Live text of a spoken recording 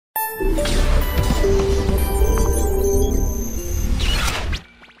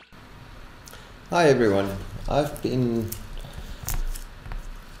Hi everyone, I've been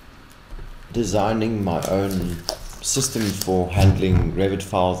designing my own system for handling Revit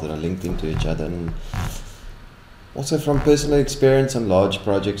files that are linked into each other, and also from personal experience on large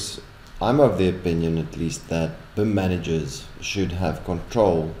projects, I'm of the opinion at least that BIM managers should have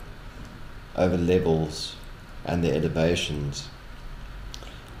control over levels and their elevations,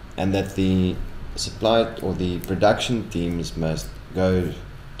 and that the supply or the production teams must go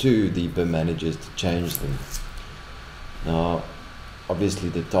to the BIM managers to change them. Now obviously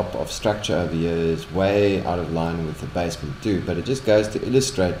the top of structure over here is way out of line with the basement too, but it just goes to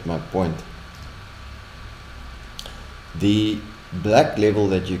illustrate my point. The black level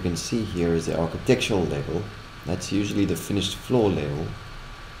that you can see here is the architectural level. That's usually the finished floor level.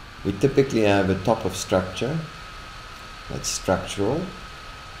 We typically have a top of structure, that's structural,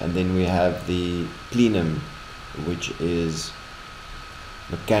 and then we have the plenum, which is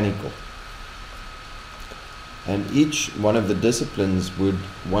mechanical. And each one of the disciplines would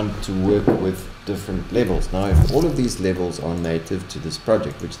want to work with different levels. Now if all of these levels are native to this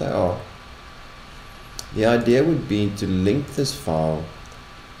project, which they are, the idea would be to link this file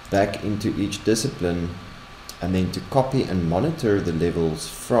back into each discipline and then to copy and monitor the levels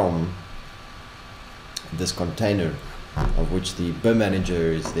from this container, of which the BIM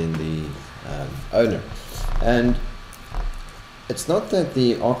manager is then the owner. And it's not that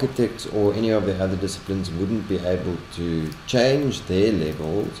the architects or any of the other disciplines wouldn't be able to change their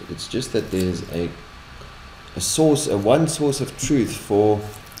levels, it's just that there's one source of truth for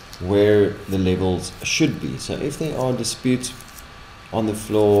where the levels should be. So if there are disputes on the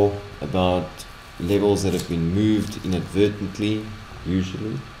floor about levels that have been moved inadvertently,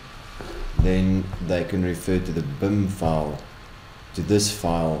 usually, then they can refer to the BIM file, to this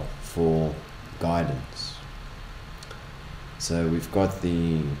file, for guidance. So we've got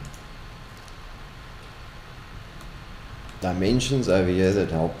the dimensions over here that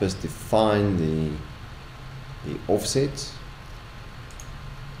help us define the offsets,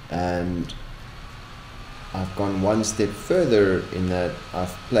 and I've gone one step further in that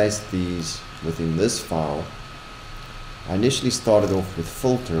I've placed these within this file. I initially started off with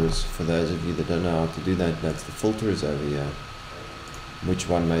filters. For those of you that don't know how to do that, that's the filters over here, which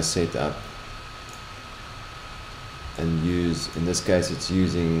one may set up and use. In this case it's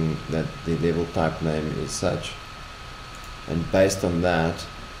using that the level type name is such, and based on that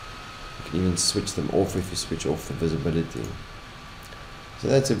you can even switch them off if you switch off the visibility. So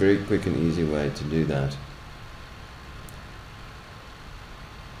that's a very quick and easy way to do that.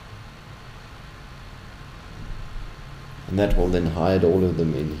 And that will then hide all of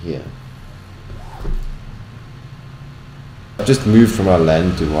them in here. I've just moved from our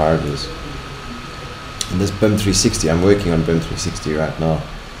LAN to wireless. And this BIM 360, I'm working on BIM 360 right now.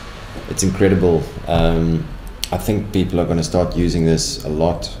 It's incredible. I think people are going to start using this a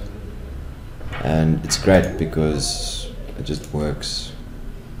lot, and it's great because it just works,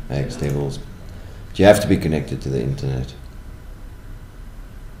 makes levels. But you have to be connected to the internet.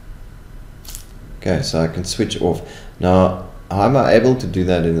 Okay, so I can switch off. Now, how am I able to do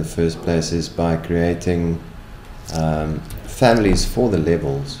that in the first place is by creating families for the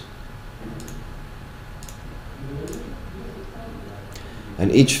levels.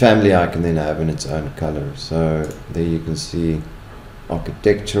 And each family I can then have in its own color. So there you can see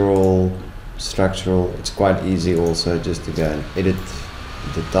architectural, structural. It's quite easy also just to go and edit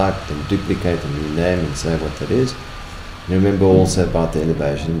the type, then duplicate and rename and say what that is. And remember also about the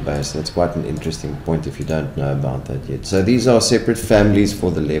elevation base. That's quite an interesting point if you don't know about that yet. So these are separate families for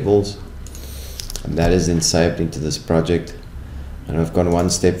the levels, and that is then saved into this project. And I've gone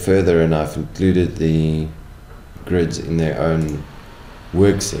one step further and I've included the grids in their own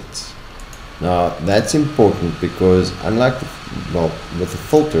work sets. Now that's important because unlike with the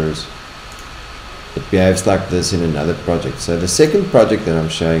filters, it behaves like this in another project. So the second project that I'm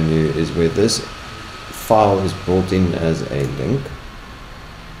showing you is where this file is brought in as a link,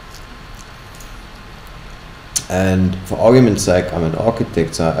 and for argument's sake I'm an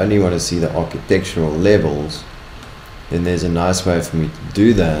architect, so I only want to see the architectural levels. Then there's a nice way for me to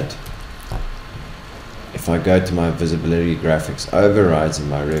do that. If I go to my visibility graphics overrides in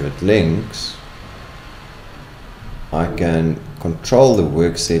my Revit links, I can control the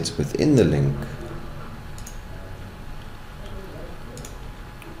work sets within the link.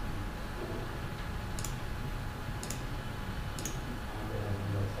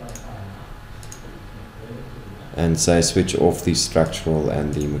 And say switch off the structural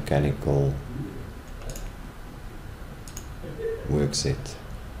and the mechanical work set.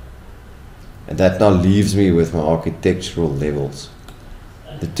 And that now leaves me with my architectural levels.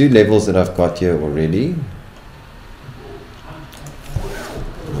 The two levels that I've got here already,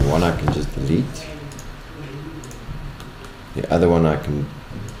 one I can just delete. The other one I can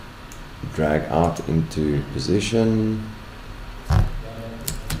drag out into position.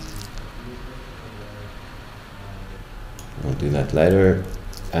 I'll do that later.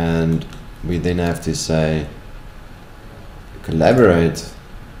 And we then have to say collaborate,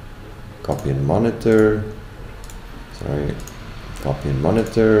 copy and monitor, copy and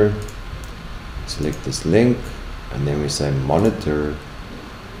monitor, select this link, and then we say monitor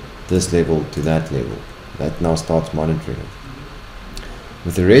this level to that level. That now starts monitoring it.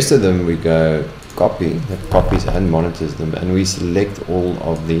 With the rest of them we go copy, that copies and monitors them, and we select all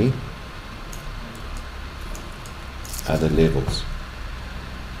of the other levels.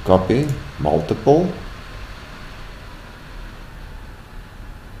 Copy, multiple,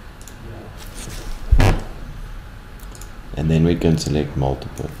 and then we can select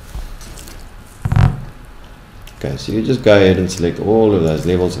multiple. Okay, so you just go ahead and select all of those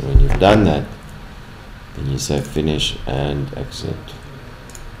levels, and when you've done that, then you say finish and accept.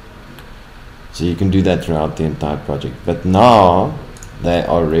 So you can do that throughout the entire project, but now they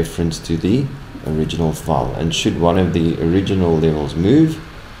are referenced to the original file, and should one of the original levels move,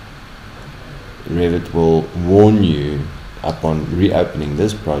 Revit will warn you upon reopening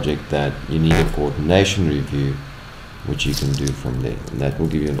this project that you need a coordination review, which you can do from there, and that will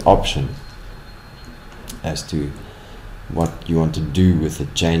give you an option as to what you want to do with the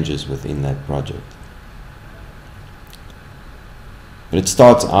changes within that project. But it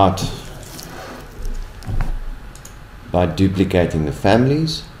starts out by duplicating the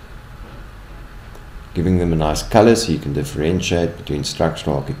families, giving them a nice color so you can differentiate between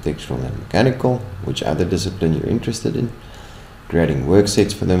structural, architectural and mechanical, which other discipline you're interested in, creating work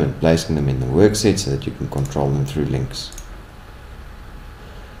sets for them and placing them in the work set so that you can control them through links.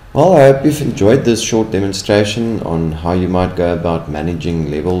 Well, I hope you've enjoyed this short demonstration on how you might go about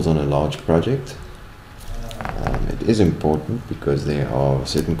managing levels on a large project. It is important because there are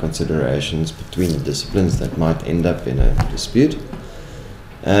certain considerations between the disciplines that might end up in a dispute,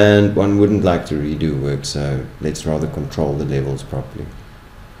 and one wouldn't like to redo work, so let's rather control the levels properly.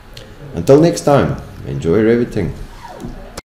 Until next time, enjoy Reviting.